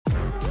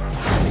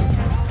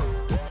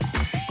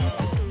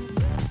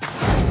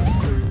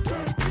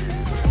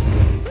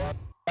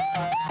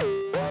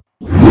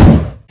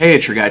Hey,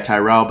 it's your guy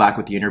Tyrrell back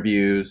with the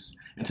interviews.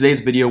 In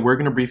today's video, we're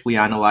going to briefly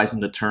analyze and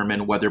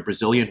determine whether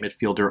Brazilian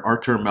midfielder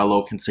Arteta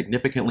Melo can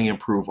significantly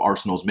improve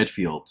Arsenal's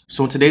midfield.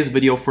 So in today's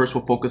video, first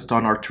we'll focus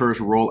on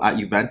Arteta's role at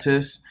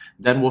Juventus,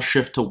 then we'll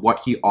shift to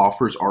what he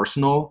offers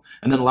Arsenal,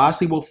 and then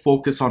lastly we'll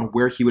focus on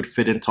where he would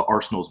fit into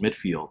Arsenal's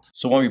midfield.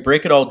 So when we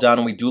break it all down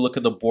and we do look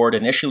at the board,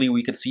 initially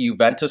we could see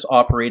Juventus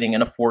operating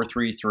in a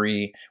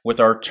 4-3-3 with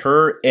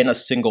Arteta in a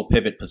single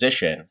pivot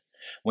position.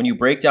 When you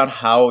break down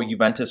how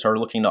Juventus are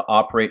looking to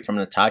operate from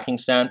an attacking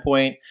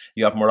standpoint,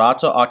 you have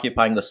Morata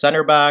occupying the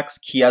center backs,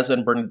 Chiesa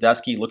and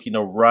Bernardeschi looking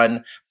to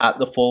run at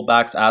the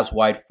fullbacks as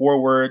wide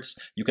forwards.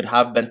 You could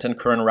have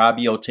Bentancur and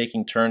Rabiot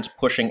taking turns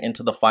pushing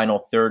into the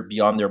final third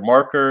beyond their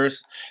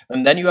markers.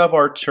 And then you have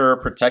Arteta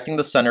protecting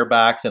the center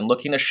backs and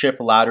looking to shift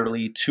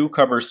laterally to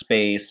cover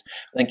space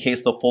in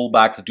case the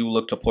fullbacks do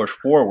look to push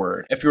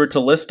forward. If you were to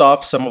list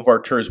off some of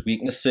Arteta's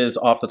weaknesses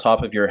off the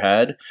top of your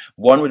head,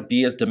 one would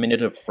be his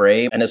diminutive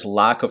frame and his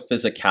lack of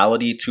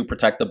physicality to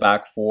protect the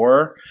back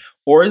four,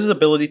 or his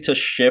ability to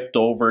shift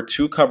over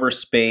to cover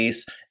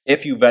space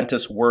if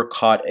Juventus were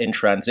caught in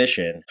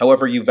transition.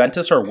 However,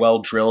 Juventus are well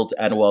drilled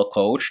and well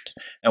coached,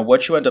 and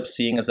what you end up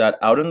seeing is that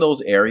out in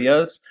those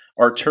areas,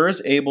 Arteta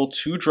is able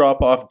to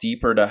drop off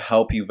deeper to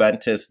help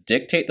Juventus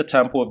dictate the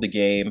tempo of the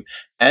game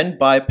and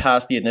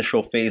bypass the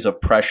initial phase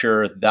of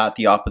pressure that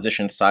the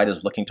opposition side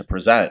is looking to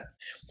present.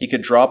 He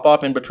could drop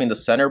off in between the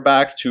center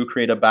backs to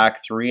create a back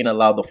three and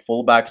allow the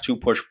fullbacks to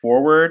push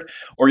forward,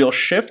 or you'll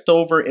shift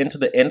over into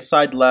the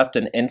inside left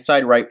and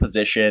inside right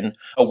position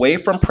away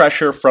from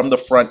pressure from the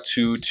front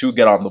two to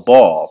get on the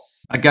ball.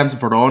 Against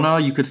Verona,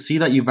 you could see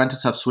that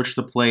Juventus have switched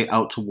the play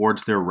out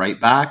towards their right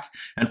back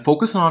and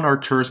focusing on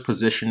Arteta's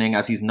positioning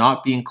as he's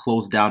not being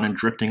closed down and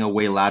drifting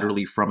away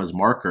laterally from his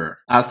marker.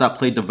 As that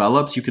play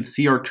develops, you could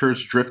see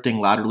Arteta's drifting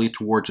laterally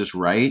towards his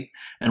right,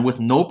 and with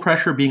no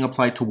pressure being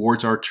applied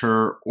towards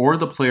Arteta or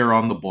the player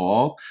on the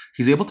ball,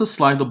 he's able to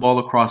slide the ball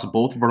across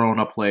both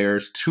Verona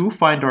players to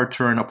find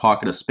Arteta in a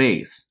pocket of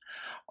space.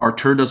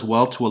 Arteta does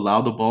well to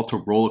allow the ball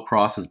to roll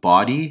across his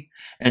body,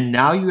 and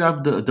now you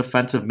have the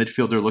defensive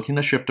midfielder looking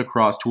to shift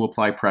across to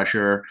apply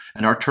pressure,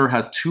 and Arteta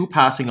has two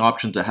passing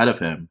options ahead of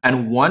him.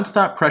 And once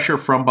that pressure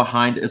from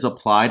behind is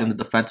applied and the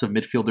defensive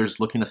midfielder is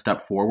looking to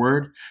step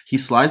forward, he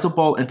slides the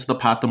ball into the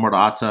path of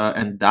Morata,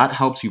 and that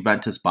helps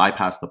Juventus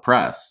bypass the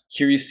press.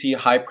 Here you see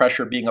high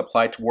pressure being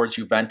applied towards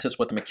Juventus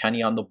with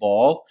Mikel on the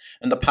ball,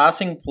 and the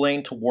passing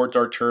lane towards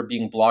Arteta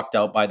being blocked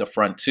out by the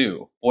front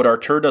two. What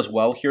Arteta does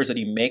well here is that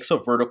he makes a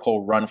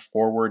vertical run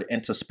forward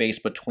into space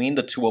between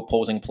the two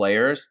opposing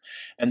players,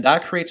 and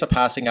that creates a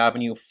passing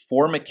avenue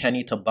for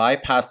McKennie to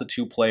bypass the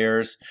two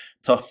players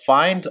to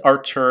find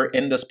Arteta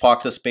in this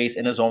pocket of space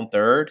in his own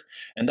third,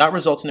 and that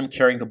results in him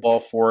carrying the ball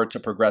forward to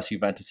progress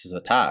Juventus'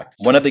 attack.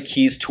 One of the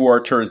keys to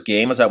Arteta's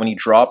game is that when he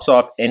drops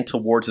off in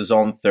towards his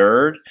own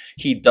third,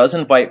 he does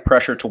invite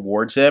pressure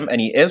towards him, and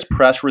he is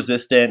press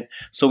resistant,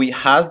 so he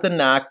has the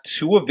knack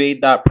to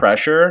evade that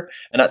pressure,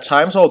 and at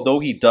times, although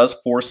he does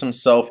force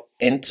himself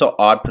into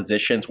odd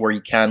positions where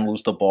he can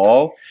lose the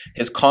ball,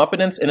 his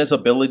confidence in his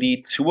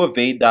ability to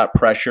evade that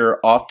pressure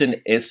often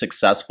is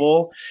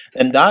successful,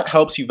 and that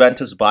helps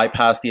Juventus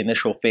bypass the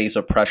initial phase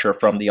of pressure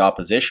from the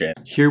opposition.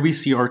 Here we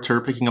see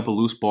Arteta picking up a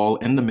loose ball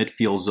in the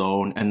midfield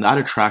zone, and that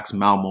attracts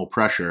Malmo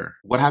pressure.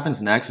 What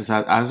happens next is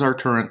that as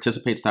Arteta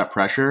anticipates that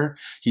pressure,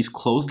 he's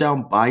closed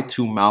down by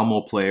two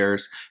Malmo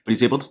players, but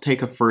he's able to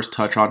take a first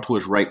touch onto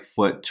his right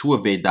foot to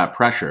evade that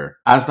pressure.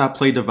 As that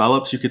play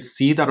develops, you could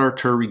see that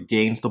Arteta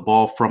regains the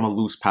ball from a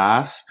loose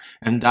pass,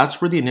 and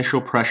that's where the initial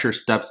pressure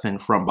steps in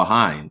from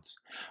behind.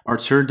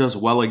 Arteta does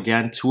well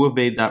again to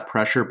evade that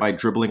pressure by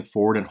dribbling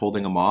forward and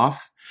holding him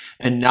off.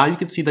 And now you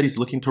can see that he's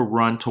looking to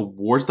run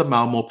towards the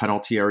Malmo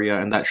penalty area,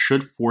 and that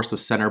should force the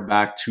center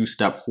back to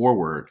step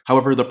forward.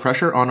 However, the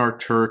pressure on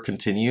Arteta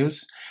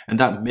continues, and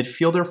that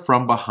midfielder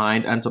from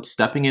behind ends up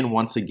stepping in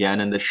once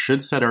again, and this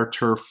should set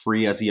Arteta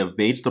free as he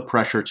evades the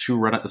pressure to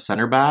run at the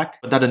center back,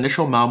 but that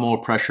initial Malmo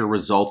pressure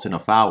results in a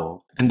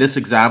foul. In this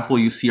example,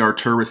 you see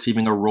Arteta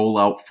receiving a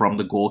rollout from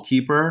the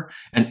goalkeeper,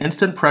 and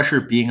instant pressure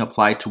being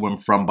applied to him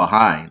from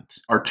behind.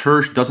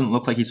 Arteta doesn't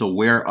look like he's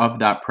aware of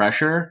that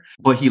pressure,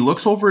 but he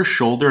looks over his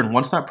shoulder, and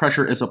once that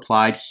pressure is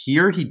applied,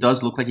 here he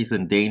does look like he's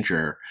in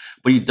danger.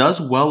 But he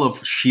does well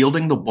of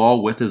shielding the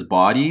ball with his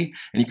body,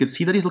 and you can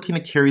see that he's looking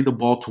to carry the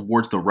ball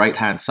towards the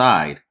right-hand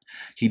side.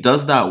 He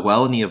does that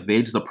well and he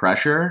evades the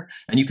pressure,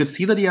 and you can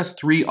see that he has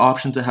three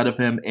options ahead of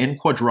him in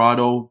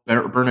Cuadrado,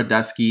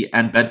 Bernardeschi,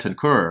 and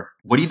Bentancur.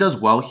 What he does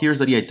well here is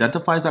that he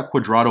identifies that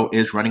Cuadrado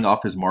is running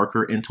off his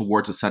marker in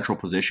towards a central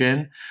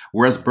position,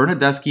 whereas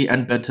Bernardeschi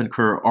and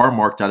Bentancur are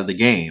marked out of the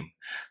game.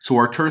 So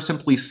Arteta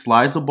simply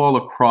slides the ball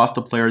across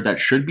the player that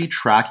should be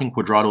tracking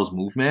Cuadrado's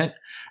movement,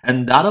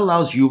 and that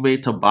allows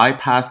Juve to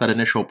bypass that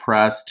initial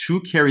press to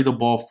carry the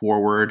ball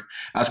forward,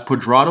 as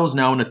Cuadrado is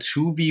now in a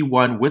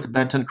 2v1 with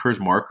Bentancur's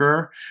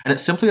marker, and it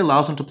simply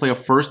allows him to play a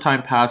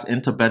first-time pass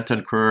into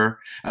Bentancur,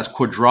 as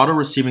Cuadrado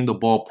receiving the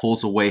ball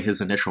pulls away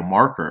his initial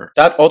marker.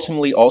 That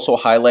ultimately also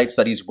highlights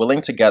that he's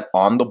willing to get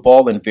on the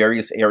ball in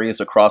various areas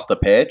across the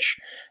pitch,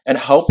 and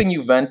helping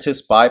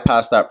Juventus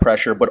bypass that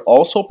pressure, but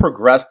also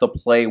progress the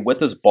play with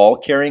his ball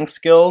carrying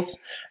skills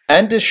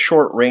and his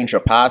short range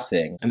of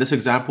passing. In this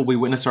example, we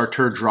witness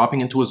Artur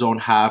dropping into his own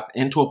half,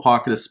 into a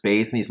pocket of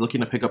space, and he's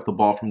looking to pick up the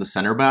ball from the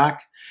center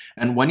back.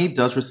 And when he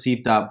does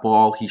receive that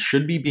ball, he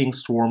should be being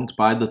swarmed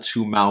by the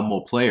two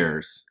Malmo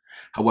players.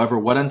 However,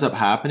 what ends up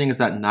happening is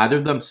that neither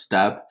of them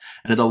step,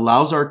 and it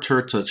allows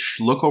Artur to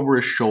look over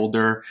his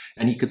shoulder,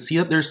 and he could see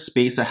that there's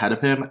space ahead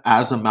of him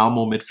as the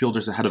Malmo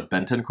midfielder's ahead of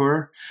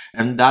Bentancur,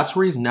 and that's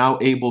where he's now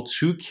able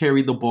to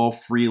carry the ball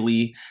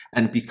freely,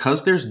 and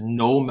because there's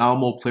no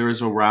Malmo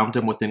players around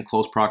him within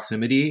close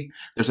proximity,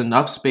 there's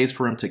enough space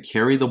for him to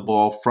carry the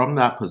ball from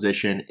that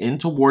position in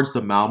towards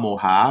the Malmo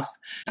half,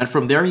 and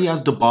from there he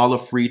has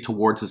Dybala free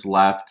towards his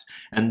left,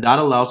 and that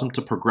allows him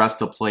to progress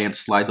the play and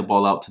slide the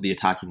ball out to the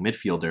attacking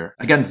midfielder.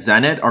 Against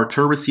Zenit,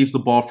 Artur receives the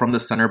ball from the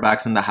center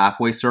backs in the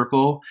halfway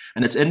circle,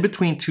 and it's in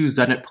between two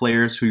Zenit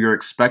players who you're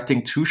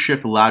expecting to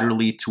shift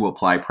laterally to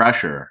apply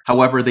pressure.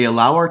 However, they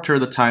allow Artur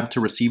the time to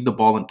receive the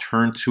ball and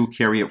turn to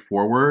carry it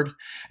forward,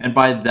 and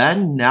by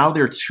then, now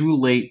they're too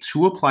late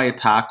to apply a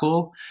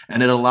tackle,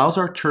 and it allows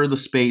Artur the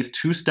space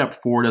to step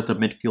forward as the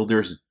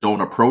midfielders don't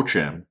approach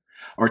him.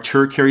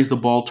 Artur carries the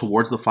ball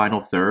towards the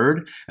final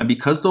third, and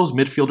because those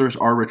midfielders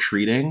are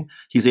retreating,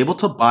 he's able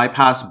to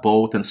bypass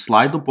both and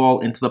slide the ball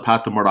into the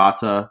path of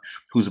Morata,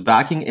 who's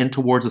backing in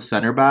towards the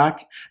center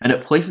back, and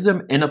it places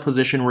him in a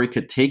position where he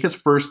could take his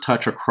first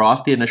touch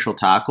across the initial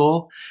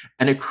tackle,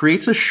 and it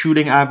creates a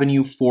shooting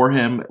avenue for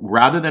him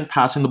rather than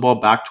passing the ball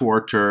back to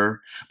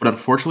Artur, but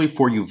unfortunately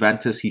for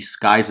Juventus, he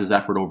skies his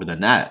effort over the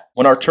net.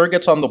 When Artur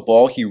gets on the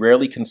ball, he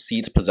rarely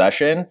concedes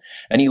possession,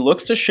 and he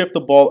looks to shift the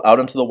ball out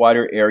into the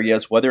wider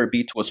areas, whether it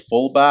be to his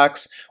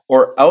fullbacks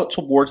or out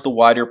towards the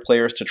wider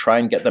players to try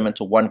and get them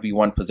into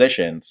 1v1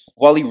 positions.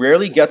 While he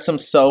rarely gets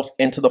himself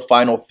into the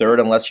final third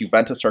unless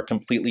Juventus are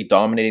completely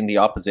dominating the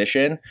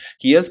opposition,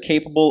 he is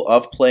capable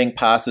of playing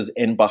passes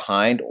in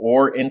behind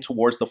or in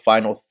towards the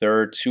final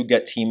third to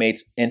get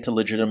teammates into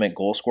legitimate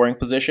goal scoring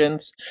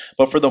positions.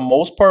 But for the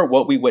most part,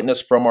 what we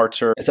witness from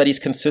Artur is that he's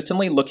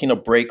consistently looking to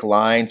break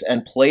lines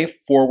and play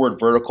forward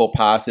vertical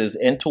passes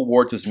in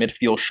towards his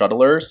midfield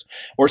shuttlers,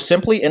 or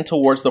simply in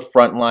towards the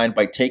front line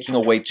by taking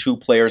away two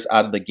players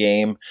out of the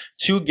game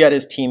to get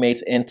his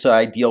teammates into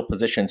ideal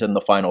positions in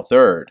the final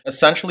third.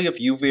 Essentially, if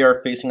Juve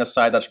are facing a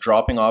side that's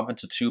dropping off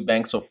into two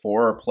banks of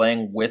four or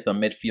playing with a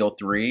midfield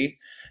three,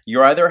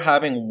 you're either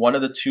having one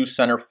of the two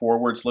center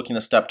forwards looking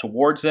to step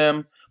towards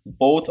him,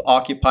 both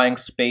occupying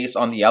space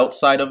on the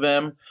outside of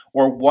him,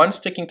 or one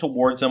sticking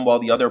towards him while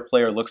the other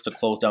player looks to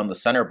close down the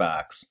center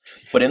backs.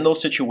 But in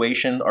those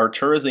situations,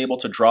 Artur is able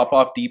to drop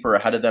off deeper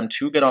ahead of them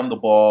to get on the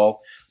ball,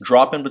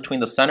 drop in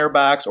between the center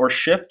backs, or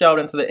shift out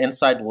into the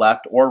inside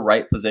left or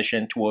right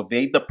position to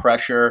evade the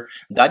pressure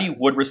that he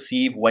would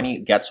receive when he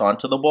gets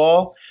onto the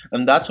ball.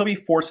 And that's how he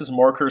forces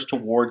markers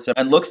towards him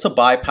and looks to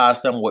bypass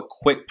them with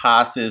quick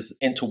passes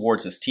in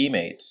towards his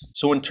teammates.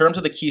 So in terms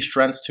of the key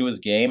strengths to his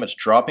game, it's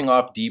dropping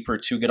off deeper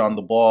to get on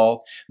the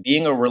ball,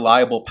 being a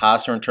reliable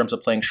passer in terms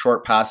of playing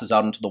short passes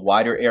out into the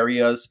wider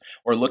areas,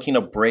 or looking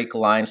to break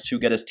lines to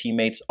get his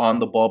teammates on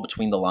the ball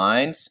between the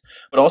lines,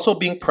 but also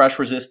being press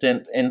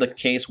resistant in the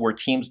case where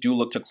teams do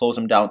look to close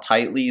him down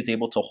tightly. He's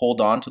able to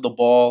hold on to the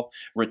ball,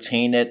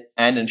 retain it,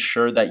 and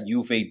ensure that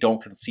Juve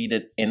don't concede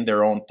it in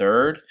their own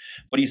third.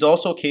 But he's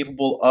also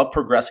capable of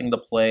progressing the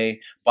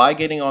play by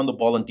getting on the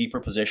ball in deeper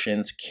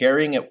positions,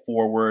 carrying it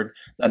forward,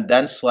 and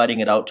then sliding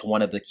it out to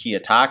one of the key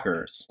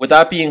attackers. With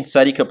that being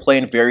said, he could play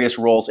in various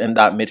roles in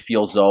that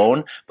midfield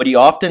zone, but he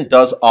often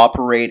does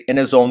operate in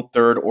his own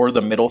third or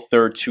the middle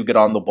third to get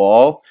on the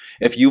ball.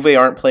 If Juve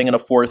aren't playing in a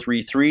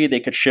 4-3-3, they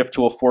could shift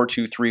to a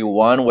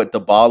 4-2-3-1 with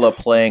Dybala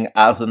playing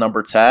as the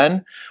number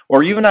 10,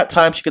 or even at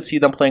times you could see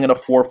them playing in a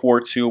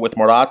 4-4-2 with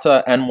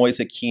Morata and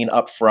Moise Kean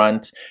up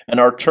front, and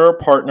Artur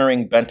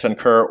partnering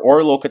Bentancur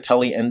or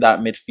Locatelli in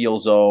that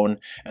midfield zone,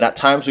 and at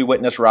times we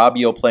witness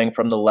Rabiot playing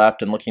from the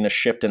left and looking to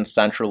shift in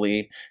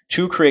centrally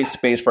to create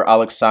space for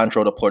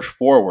Alexandro to push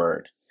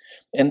forward.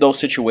 In those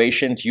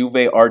situations,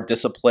 Juve are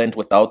disciplined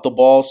without the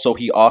ball, so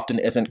he often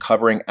isn't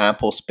covering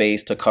ample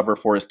space to cover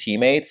for his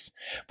teammates,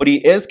 but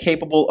he is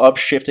capable of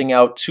shifting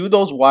out to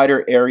those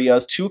wider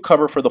areas to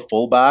cover for the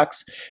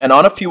fullbacks, and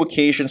on a few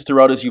occasions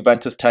throughout his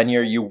Juventus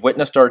tenure, you've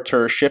witnessed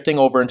Artur shifting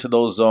over into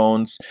those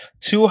zones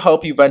to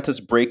help Juventus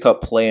break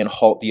up play and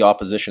halt the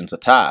opposition's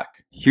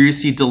attack. Here you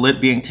see De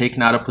Ligt being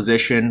taken out of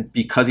position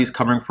because he's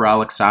covering for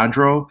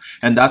Alexandro,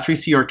 and that's where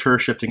you see Artur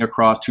shifting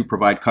across to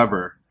provide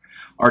cover.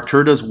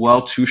 Artur does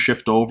well to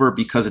shift over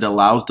because it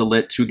allows De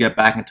Ligt to get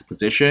back into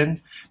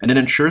position, and it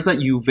ensures that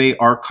Juve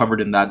are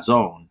covered in that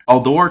zone.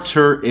 Although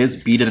Artur is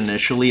beaten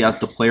initially as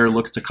the player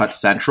looks to cut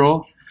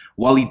central,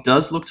 while he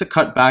does look to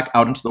cut back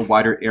out into the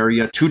wider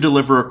area to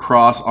deliver a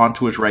cross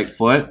onto his right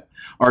foot,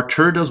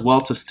 Artur does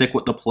well to stick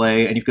with the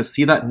play, and you can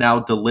see that now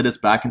De Ligt is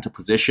back into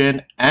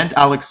position, and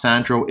Alex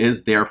Sandro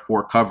is there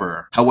for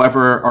cover.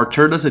 However,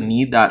 Artur doesn't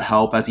need that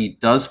help as he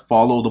does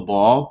follow the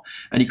ball,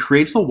 and he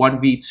creates the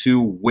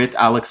 1v2 with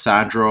Alex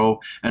Sandro,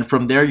 and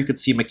from there you can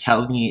see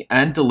Mikel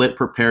and De Ligt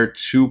prepared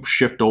to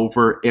shift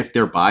over if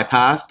they're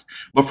bypassed,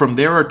 but from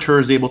there Artur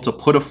is able to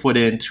put a foot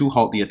in to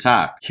halt the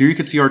attack. Here you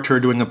can see Artur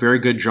doing a very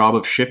good job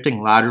of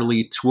shifting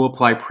laterally to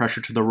apply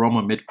pressure to the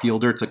Roma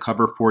midfielder to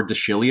cover for De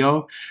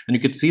Sciglio, and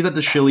you can see that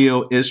De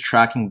Sciglio is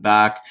tracking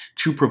back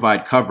to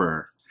provide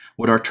cover.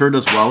 What Artur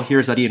does well here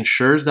is that he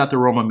ensures that the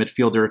Roma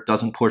midfielder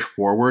doesn't push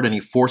forward and he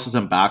forces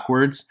him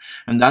backwards,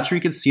 and that's where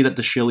you can see that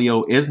De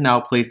Sciglio is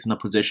now placed in a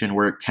position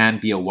where it can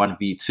be a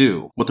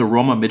 1v2. What the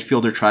Roma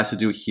midfielder tries to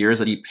do here is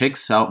that he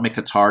picks out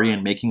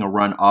Mkhitaryan making a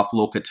run off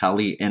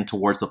Locatelli in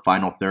towards the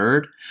final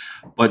third,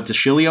 but De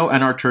Sciglio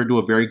and Artur do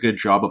a very good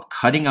job of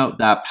cutting out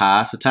that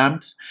pass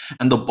attempt,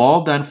 and the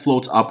ball then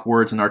floats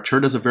upwards, and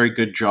Artur does a very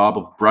good job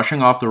of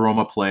brushing off the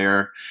Roma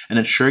player and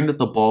ensuring that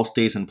the ball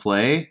stays in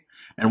play.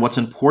 And what's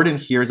important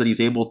here is that he's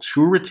able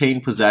to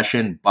retain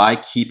possession by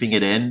keeping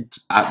it in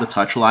at the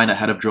touchline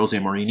ahead of Jose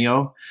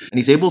Mourinho. And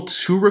he's able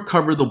to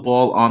recover the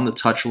ball on the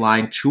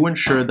touchline to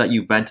ensure that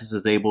Juventus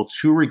is able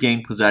to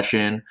regain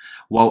possession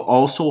while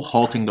also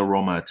halting the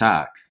Roma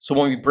attack. So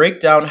when we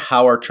break down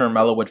how Artur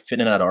Melo would fit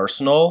in at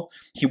Arsenal,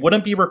 he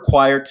wouldn't be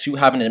required to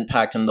have an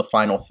impact in the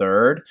final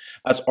third,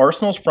 as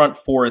Arsenal's front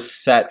four is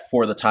set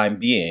for the time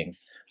being.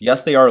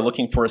 Yes, they are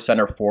looking for a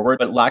center forward,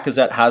 but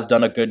Lacazette has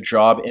done a good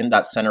job in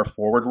that center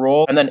forward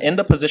role. And then in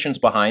the positions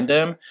behind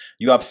him,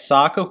 you have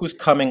Saka, who's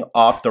coming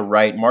off the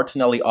right,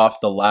 Martinelli off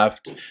the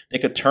left. They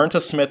could turn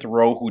to Smith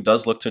Rowe, who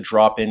does look to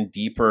drop in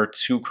deeper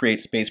to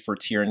create space for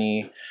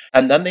Tierney.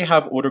 And then they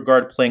have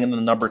Odegaard playing in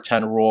the number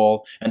 10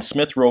 role, and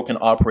Smith Rowe can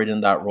operate in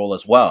that role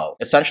as well.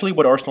 Essentially,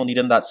 what Arsenal need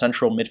in that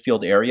central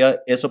midfield area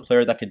is a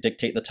player that could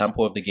dictate the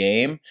tempo of the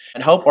game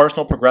and help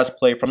Arsenal progress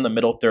play from the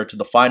middle third to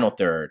the final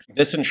third.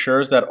 This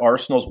ensures that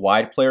Arsenal's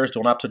wide players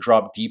don't have to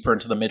drop deeper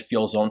into the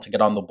midfield zone to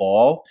get on the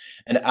ball.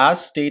 And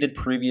as stated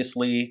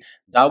previously,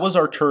 that was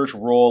Artur's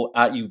role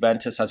at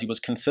Juventus, as he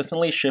was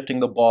consistently shifting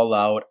the ball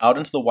out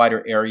into the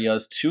wider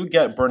areas to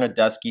get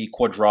Bernardeschi,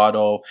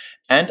 Cuadrado,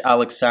 and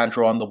Alex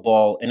Sandro on the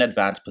ball in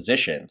advanced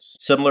positions.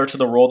 Similar to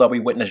the role that we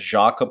witnessed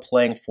Xhaka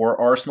playing for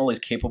Arsenal, he's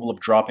capable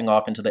of dropping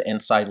off into the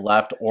inside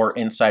left or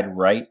inside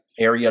right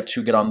area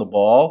to get on the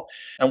ball.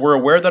 And we're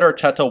aware that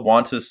Arteta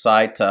wants his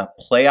side to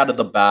play out of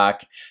the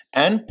back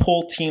and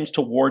pull teams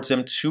towards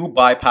him to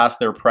bypass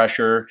their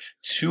pressure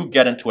to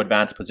get into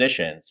advanced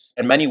positions.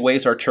 In many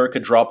ways, Artur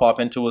could drop off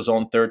into his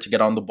own third to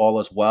get on the ball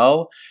as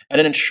well, and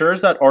it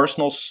ensures that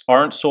Arsenal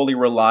aren't solely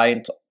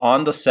reliant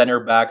on the center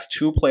backs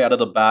to play out of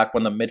the back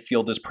when the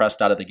midfield is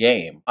pressed out of the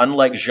game.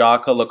 Unlike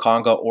Xhaka,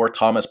 Lokonga, or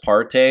Thomas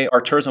Partey,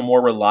 Artur is a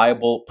more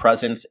reliable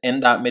presence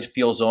in that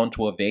midfield zone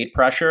to evade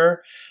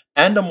pressure,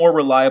 and a more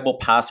reliable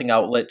passing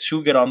outlet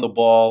to get on the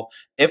ball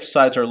if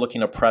sides are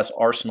looking to press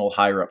Arsenal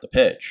higher up the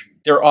pitch.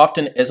 There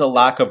often is a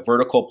lack of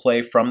vertical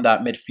play from that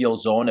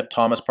midfield zone if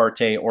Thomas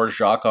Partey or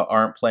Xhaka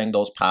aren't playing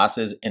those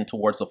passes in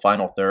towards the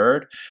final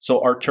third.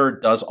 So Artur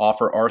does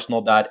offer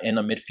Arsenal that in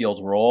a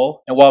midfield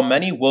role. And while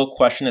many will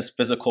question his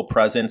physical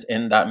presence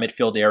in that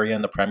midfield area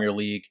in the Premier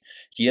League,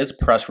 he is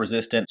press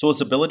resistant. So his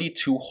ability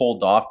to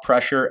hold off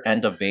pressure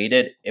and evade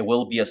it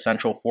will be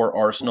essential for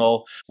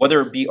Arsenal,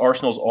 whether it be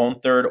Arsenal's own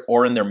third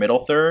or in their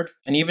middle third.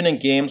 And even in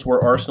games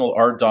where Arsenal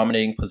are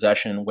dominating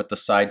possession with the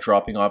side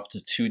dropping off to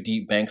two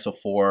deep banks of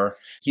four,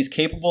 he's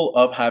capable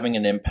of having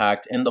an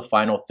impact in the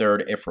final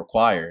third if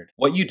required.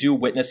 What you do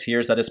witness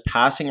here is that his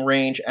passing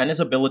range and his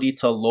ability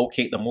to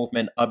locate the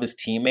movement of his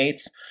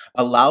teammates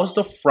allows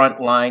the front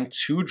line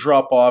to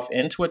drop off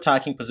into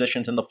attacking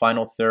positions in the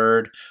final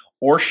third,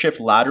 or shift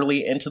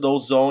laterally into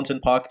those zones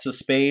and pockets of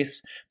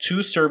space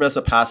to serve as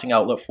a passing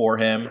outlet for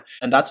him.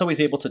 And that's how he's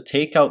able to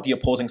take out the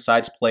opposing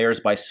side's players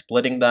by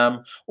splitting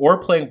them or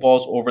playing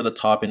balls over the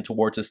top and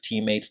towards his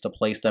teammates to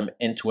place them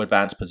into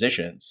advanced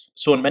positions.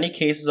 So in many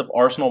cases, if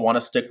Arsenal want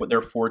to stick with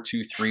their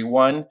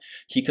 4-2-3-1,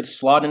 he could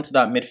slot into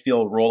that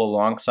midfield role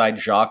alongside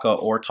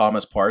Xhaka or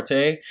Thomas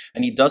Partey,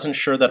 and he does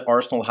ensure that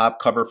Arsenal have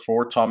cover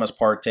for Thomas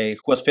Partey,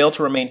 who has failed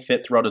to remain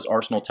fit throughout his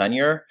Arsenal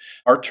tenure.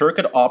 Artur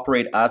could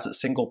operate as a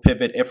single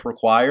pivot if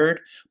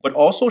required, but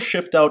also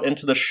shift out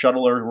into the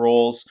shuttler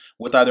roles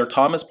with either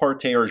Thomas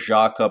Partey or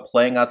Xhaka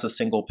playing as a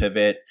single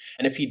pivot.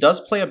 And if he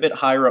does play a bit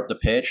higher up the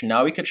pitch,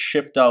 now he could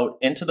shift out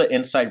into the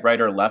inside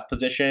right or left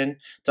position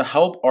to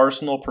help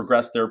Arsenal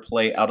progress their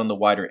play out in the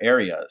wider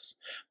areas,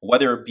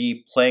 whether it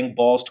be playing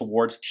balls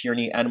towards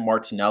Tierney and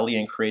Martinelli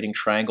and creating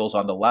triangles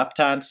on the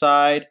left-hand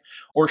side,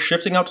 or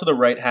shifting out to the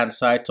right-hand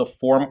side to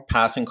form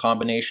passing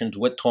combinations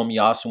with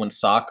Tomiyasu and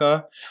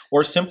Saka,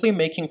 or simply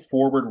making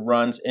forward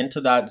runs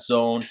into that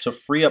zone to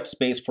free up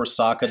space for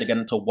Saka to get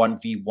into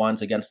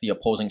 1v1s against the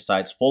opposing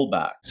side's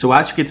fullback. So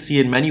as you can see,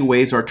 in many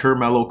ways, Artur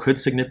Melo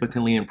could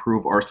significantly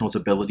improve Arsenal's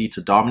ability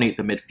to dominate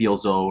the midfield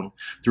zone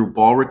through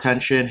ball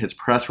retention, his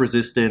press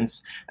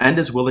resistance, and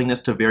his willingness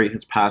to vary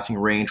his passing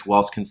range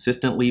whilst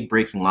consistently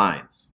breaking lines.